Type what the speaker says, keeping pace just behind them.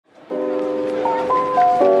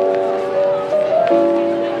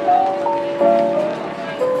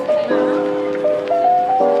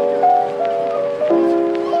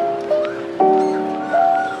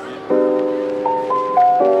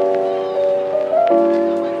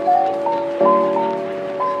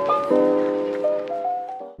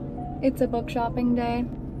It's a book shopping day.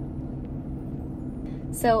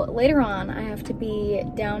 So later on, I have to be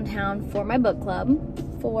downtown for my book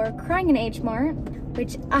club for Crying in H Mart,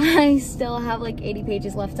 which I still have like 80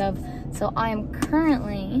 pages left of. So I am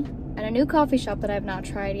currently at a new coffee shop that I have not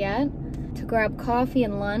tried yet to grab coffee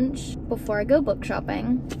and lunch before I go book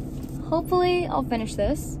shopping. Hopefully I'll finish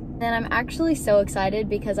this. And I'm actually so excited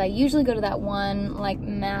because I usually go to that one like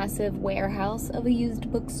massive warehouse of a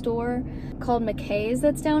used bookstore called McKay's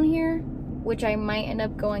that's down here, which I might end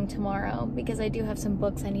up going tomorrow because I do have some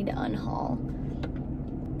books I need to unhaul.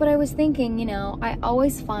 But I was thinking, you know, I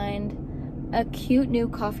always find a cute new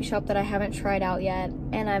coffee shop that I haven't tried out yet,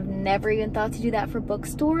 and I've never even thought to do that for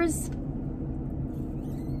bookstores.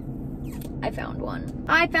 I found one.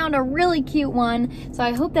 I found a really cute one, so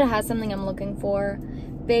I hope that it has something I'm looking for.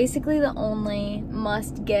 Basically, the only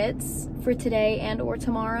must-gets for today and or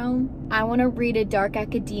tomorrow. I want to read a dark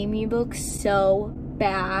academia book so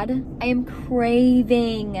bad. I am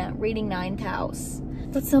craving reading Ninth House.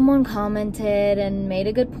 But someone commented and made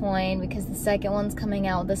a good point because the second one's coming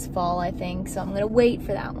out this fall, I think, so I'm going to wait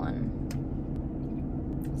for that one.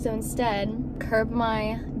 So instead, curb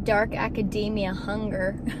my dark academia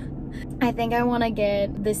hunger. I think I want to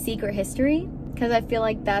get The Secret History because I feel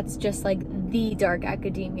like that's just like the dark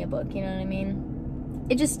academia book, you know what I mean?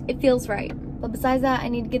 It feels right. But besides that, I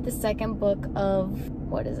need to get the second book of,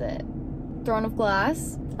 what is it? Throne of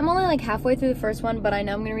Glass. I'm only like halfway through the first one, but I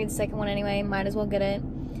know I'm gonna read the second one anyway, might as well get it.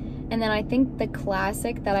 And then I think the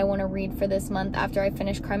classic that I wanna read for this month after I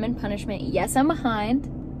finish Crime and Punishment, yes, I'm behind.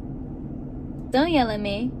 Don't yell at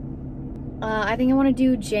me. I think I wanna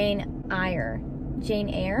do Jane Eyre. Jane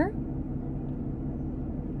Eyre?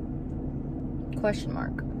 Question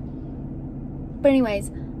mark. But anyways,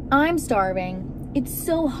 I'm starving. It's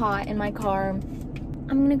so hot in my car.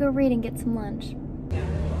 I'm gonna go read and get some lunch.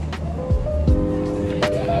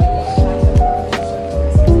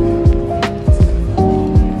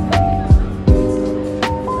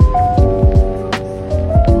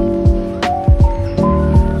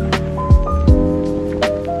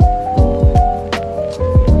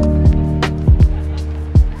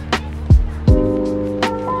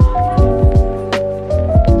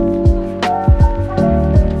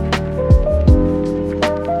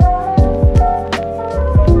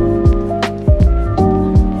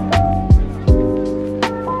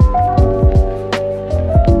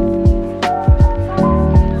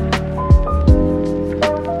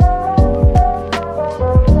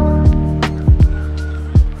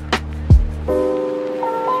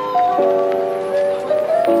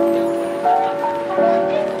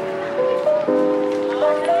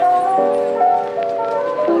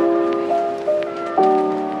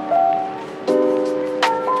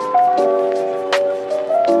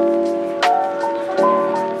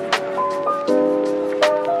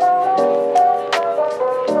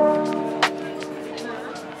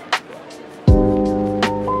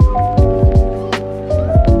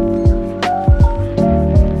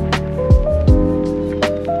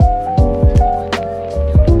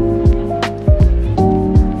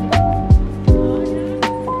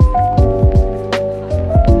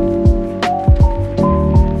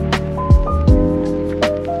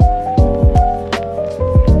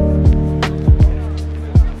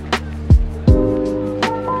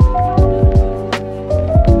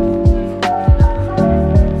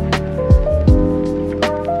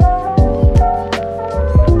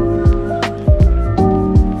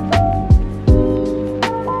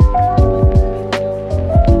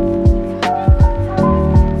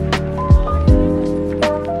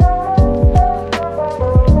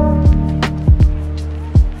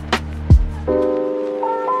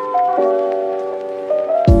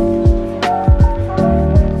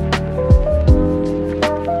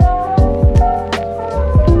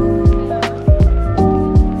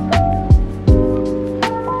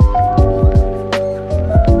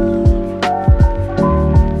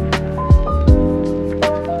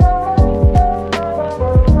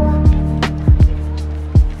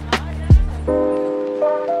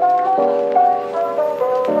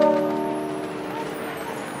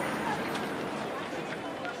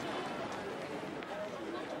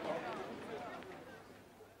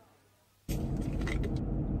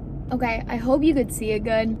 Okay, I hope you could see it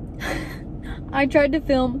good. I tried to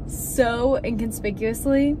film so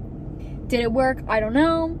inconspicuously. Did it work? I don't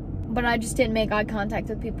know, but I just didn't make eye contact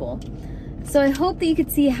with people. So I hope that you could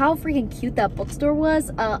see how freaking cute that bookstore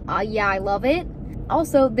was. Yeah, I love it.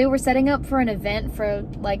 Also, they were setting up for an event for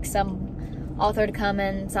like some author to come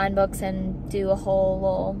and sign books and do a whole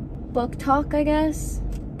little book talk, I guess.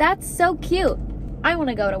 That's so cute. I want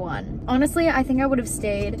to go to one. Honestly, I think I would have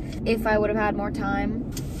stayed if I would have had more time.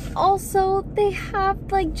 Also, they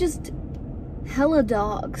have like just hella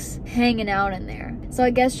dogs hanging out in there. So I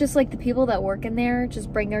guess just like the people that work in there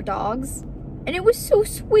just bring their dogs. And it was so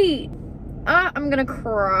sweet. I'm gonna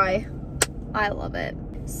cry. I love it.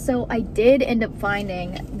 So I did end up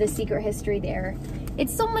finding the secret history there.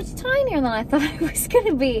 It's so much tinier than I thought it was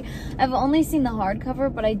gonna be. I've only seen the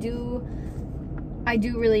hardcover, but I do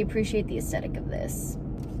really appreciate the aesthetic of this.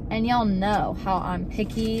 And y'all know how I'm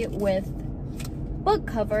picky with book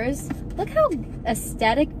covers. Look how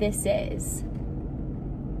aesthetic this is.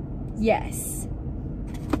 Yes.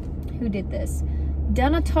 Who did this?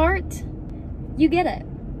 Donna Tartt? You get it.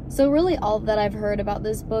 So really all that I've heard about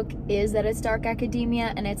this book is that it's dark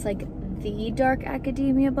academia, and it's like the dark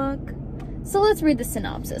academia book. So let's read the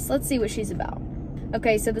synopsis. Let's see what she's about.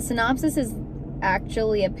 Okay, so the synopsis is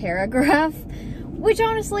actually a paragraph, which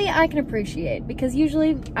honestly I can appreciate because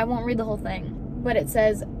usually I won't read the whole thing. But it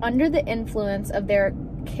says, under the influence of their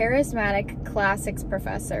charismatic classics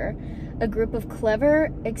professor, a group of clever,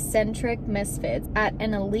 eccentric misfits at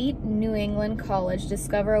an elite New England college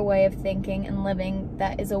discover a way of thinking and living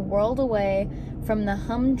that is a world away from the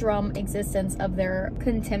humdrum existence of their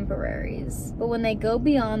contemporaries. But when they go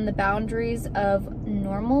beyond the boundaries of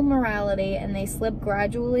normal morality and they slip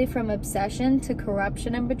gradually from obsession to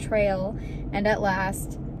corruption and betrayal, and at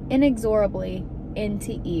last, inexorably,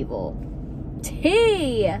 into evil.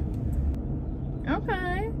 Tea!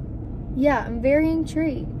 Okay. Yeah, I'm very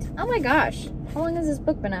intrigued. Oh my gosh, how long has this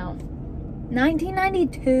book been out?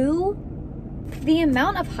 1992? The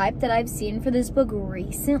amount of hype that I've seen for this book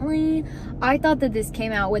recently, I thought that this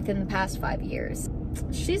came out within the past 5 years.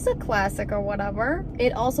 She's a classic or whatever.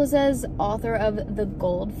 It also says author of The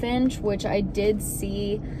Goldfinch, which I did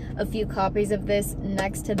see a few copies of this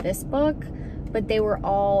next to this book, but they were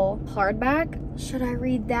all hardback. Should I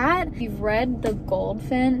read that? If you've read The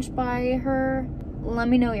Goldfinch by her, let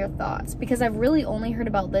me know your thoughts, because I've really only heard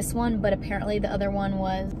about this one, but apparently the other one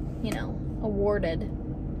was, you know, awarded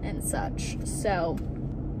and such, so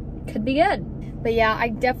could be good. But yeah, I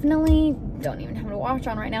definitely don't even have to watch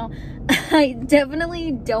on right now. I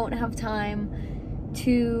definitely don't have time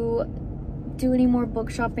to do any more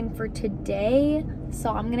book shopping for today,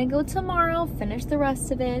 so I'm gonna go tomorrow, finish the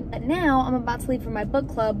rest of it. But now I'm about to leave for my book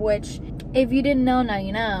club, which if you didn't know, now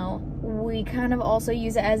you know. We kind of also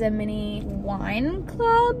use it as a mini wine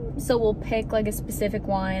club, so we'll pick like a specific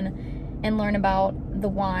wine and learn about the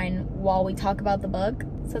wine while we talk about the book.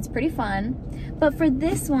 So it's pretty fun. But for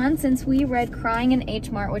this one, since we read Crying in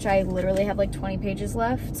H Mart, which I literally have like 20 pages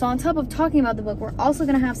left, so on top of talking about the book, we're also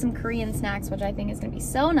gonna have some Korean snacks, which I think is gonna be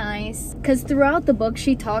so nice. Because throughout the book,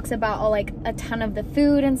 she talks about like a ton of the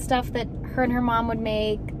food and stuff that her and her mom would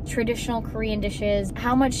make, traditional Korean dishes,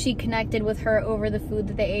 how much she connected with her over the food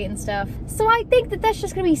that they ate and stuff. So I think that that's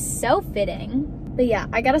just gonna be so fitting. But yeah,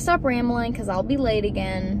 I gotta stop rambling because I'll be late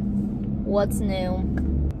again. What's new?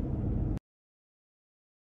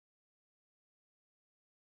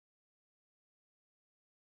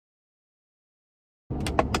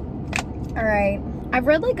 Alright, I've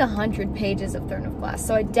read like 100 pages of Throne of Glass,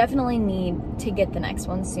 so I definitely need to get the next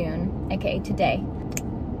one soon. Okay, today.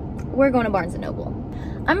 We're going to Barnes & Noble.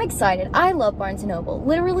 I'm excited. I love Barnes & Noble.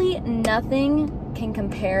 Literally nothing can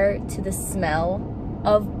compare to the smell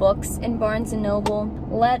of books in Barnes & Noble.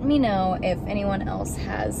 Let me know if anyone else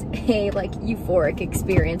has a like euphoric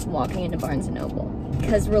experience walking into Barnes & Noble,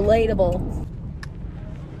 because relatable.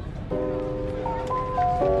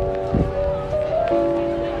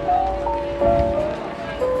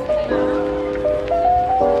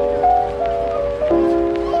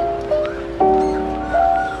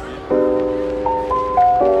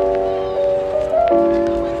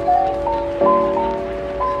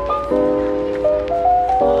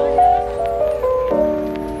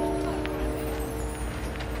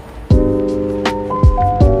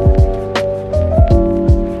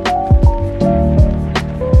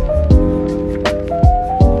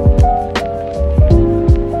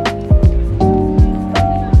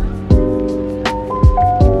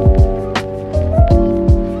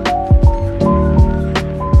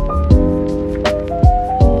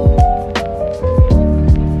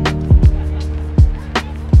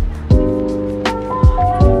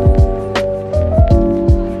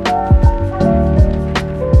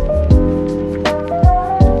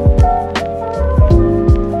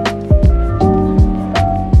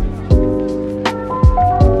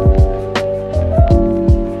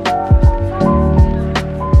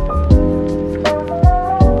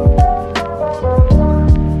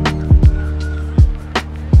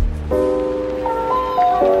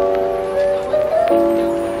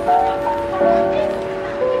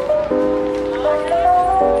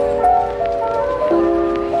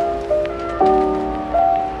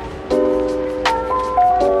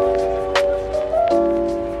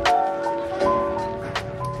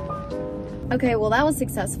 was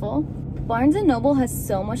successful. Barnes & Noble has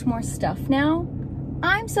so much more stuff now.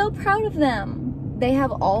 I'm so proud of them. They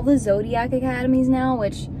have all the Zodiac Academies now,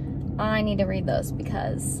 which I need to read those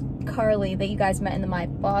because Carly, that you guys met in the My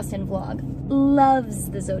Boston vlog, loves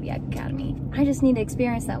the Zodiac Academy. I just need to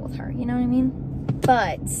experience that with her, you know what I mean?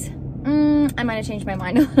 But I might have changed my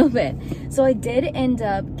mind a little bit. So I did end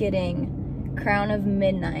up getting Crown of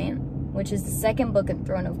Midnight, which is the second book in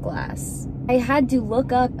Throne of Glass. I had to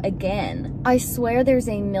look up again. I swear there's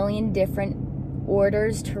a million different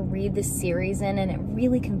orders to read the series in, and it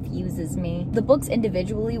really confuses me. The books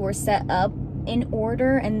individually were set up in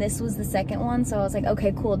order, and this was the second one, so I was like,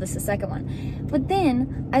 okay, cool, this is the second one. But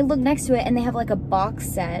then I looked next to it and they have like a box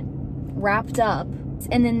set wrapped up,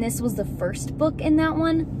 and then this was the first book in that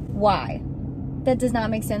one. Why? That does not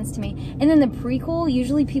make sense to me. And then the prequel,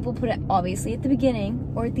 usually people put it obviously at the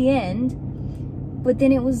beginning or at the end, but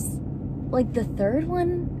then it was like the third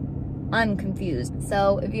one. I'm confused.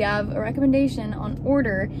 So if you have a recommendation on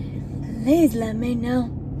order, please let me know.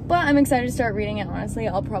 But I'm excited to start reading it, honestly.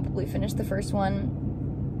 I'll probably finish the first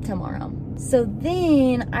one tomorrow. So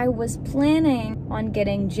then I was planning on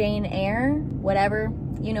getting Jane Eyre, whatever,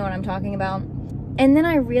 you know what I'm talking about. And then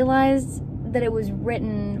I realized that it was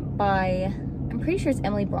written by, I'm pretty sure it's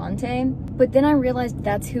Emily Bronte, but then I realized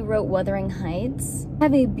that's who wrote Wuthering Heights. I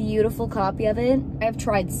have a beautiful copy of it. I've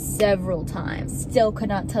tried several times, still could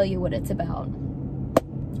not tell you what it's about.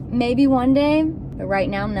 Maybe one day, but right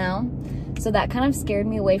now, no. So that kind of scared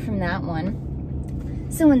me away from that one.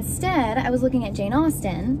 So instead, I was looking at Jane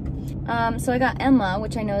Austen. So I got Emma,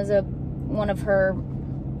 which I know is one of her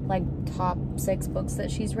like top 6 books that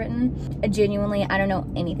she's written. Genuinely, I don't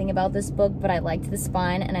know anything about this book, but I liked the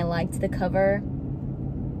spine and I liked the cover.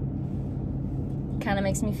 Kind of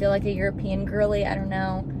makes me feel like a European girly, I don't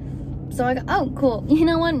know. So I got, oh cool, you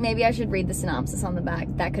know what? Maybe I should read the synopsis on the back.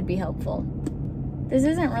 That could be helpful. This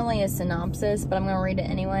isn't really a synopsis, but I'm gonna read it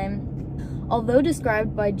anyway. Although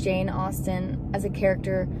described by Jane Austen as a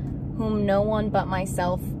character whom no one but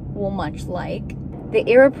myself will much like, the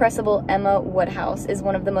irrepressible Emma Woodhouse is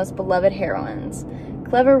one of the most beloved heroines.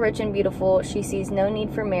 Clever, rich, and beautiful, she sees no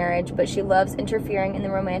need for marriage, but she loves interfering in the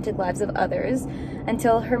romantic lives of others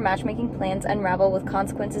until her matchmaking plans unravel with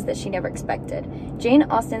consequences that she never expected. Jane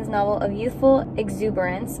Austen's novel of youthful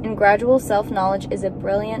exuberance and gradual self-knowledge is a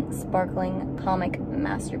brilliant, sparkling comic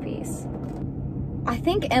masterpiece. I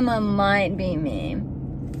think Emma might be me.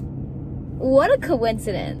 What a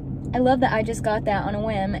coincidence. I love that I just got that on a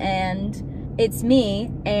whim, and it's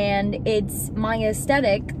me, and it's my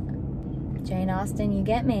aesthetic. Jane Austen, you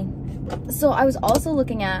get me. So I was also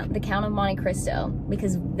looking at The Count of Monte Cristo,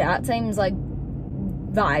 because that seems like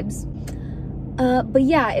vibes. But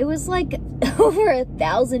yeah, it was like over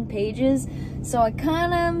 1,000 pages, so I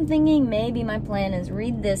kind of am thinking maybe my plan is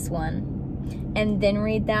read this one, and then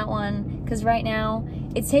read that one, because right now,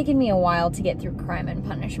 it's taken me a while to get through Crime and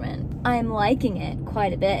Punishment. I'm liking it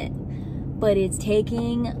quite a bit, but it's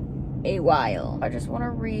taking a while. I just want to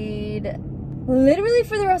read literally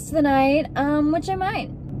for the rest of the night, which I might.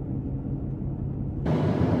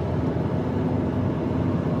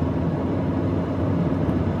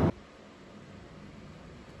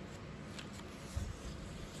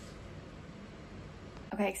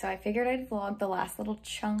 Okay, so I figured I'd vlog the last little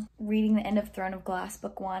chunk reading the end of Throne of Glass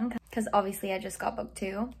book 1, because obviously I just got book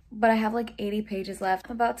 2, but I have like 80 pages left.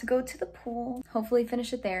 I'm about to go to the pool, hopefully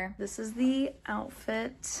finish it there. This is the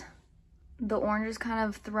outfit. The orange is kind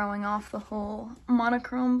of throwing off the whole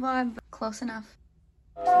monochrome vibe, but close enough.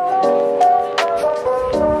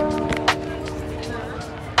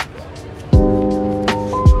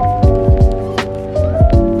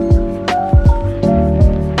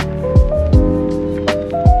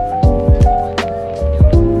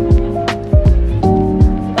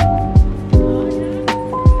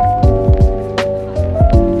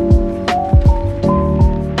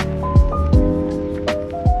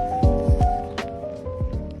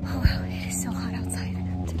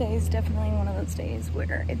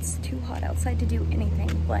 It's too hot outside to do anything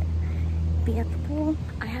but be at the pool.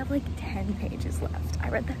 I have like 10 pages left. I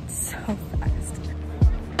read that so fast.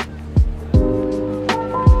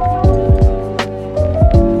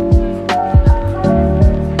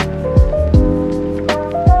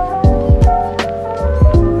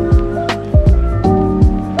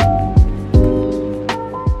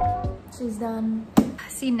 She's done.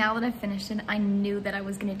 See, now that I've finished it, I knew that I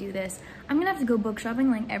was gonna do this. I'm gonna have to go book shopping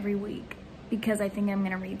like every week, because I think I'm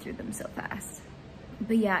gonna read through them so fast.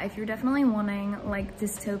 But yeah, if you're definitely wanting like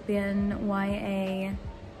dystopian YA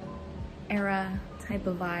era type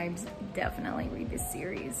of vibes, definitely read this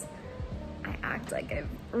series. I act like I've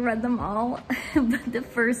read them all, but the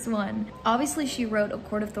first one, obviously she wrote A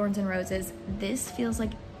Court of Thorns and Roses. This feels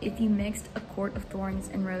like if you mixed A Court of Thorns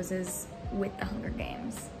and Roses with The Hunger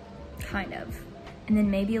Games, kind of. And then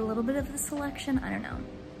maybe a little bit of The Selection, I don't know.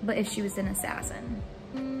 But if she was an assassin.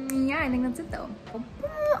 Yeah, I think that's it though.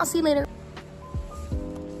 I'll see you later.